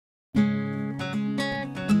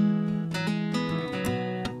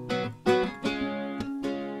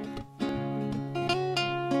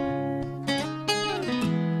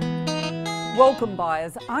Welcome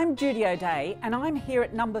buyers, I'm Judi O'Dea and I'm here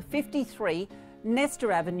at number 53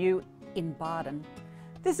 Nestor Avenue in Bardon.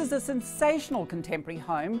 This is a sensational contemporary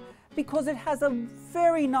home because it has a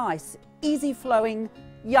very nice, easy-flowing,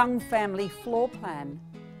 young family floor plan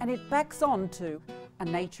and it backs on to a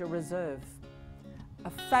nature reserve. A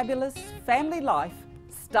fabulous family life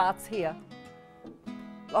starts here.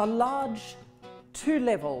 A large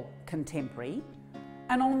two-level contemporary,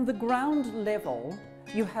 and on the ground level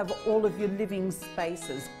you have all of your living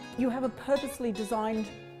spaces. You have a purposely designed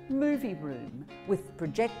movie room with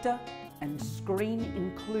projector and screen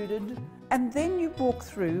included, and then you walk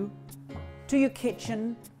through to your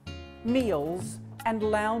kitchen, meals and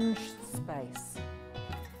lounge space.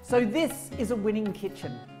 So this is a winning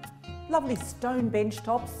kitchen. Lovely stone bench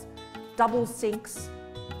tops, double sinks,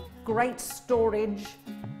 great storage,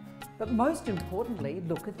 but most importantly,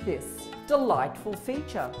 look at this delightful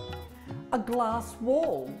feature. A glass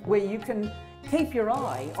wall where you can keep your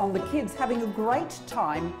eye on the kids having a great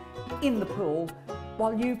time in the pool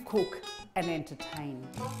while you cook and entertain.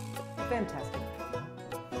 Fantastic.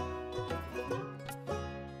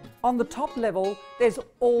 On the top level, there's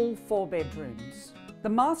all 4 bedrooms. The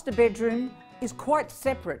master bedroom is quite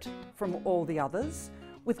separate from all the others,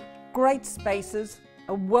 with great spaces,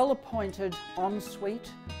 a well-appointed ensuite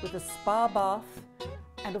with a spa bath,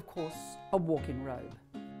 and of course, a walk-in robe.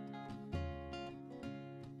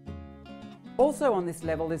 Also on this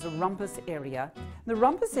level is a rumpus area. The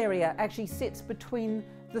rumpus area actually sits between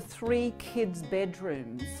the 3 kids'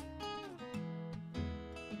 bedrooms.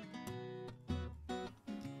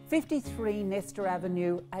 53 Nestor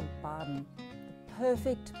Avenue at Bardon, the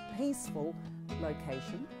perfect, peaceful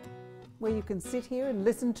location where you can sit here and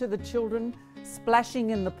listen to the children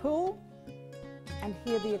splashing in the pool and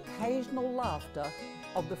hear the occasional laughter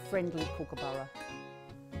of the friendly kookaburra.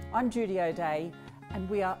 I'm Judi O'Dea and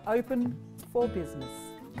we are open for business.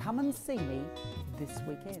 Come and see me this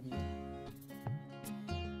weekend.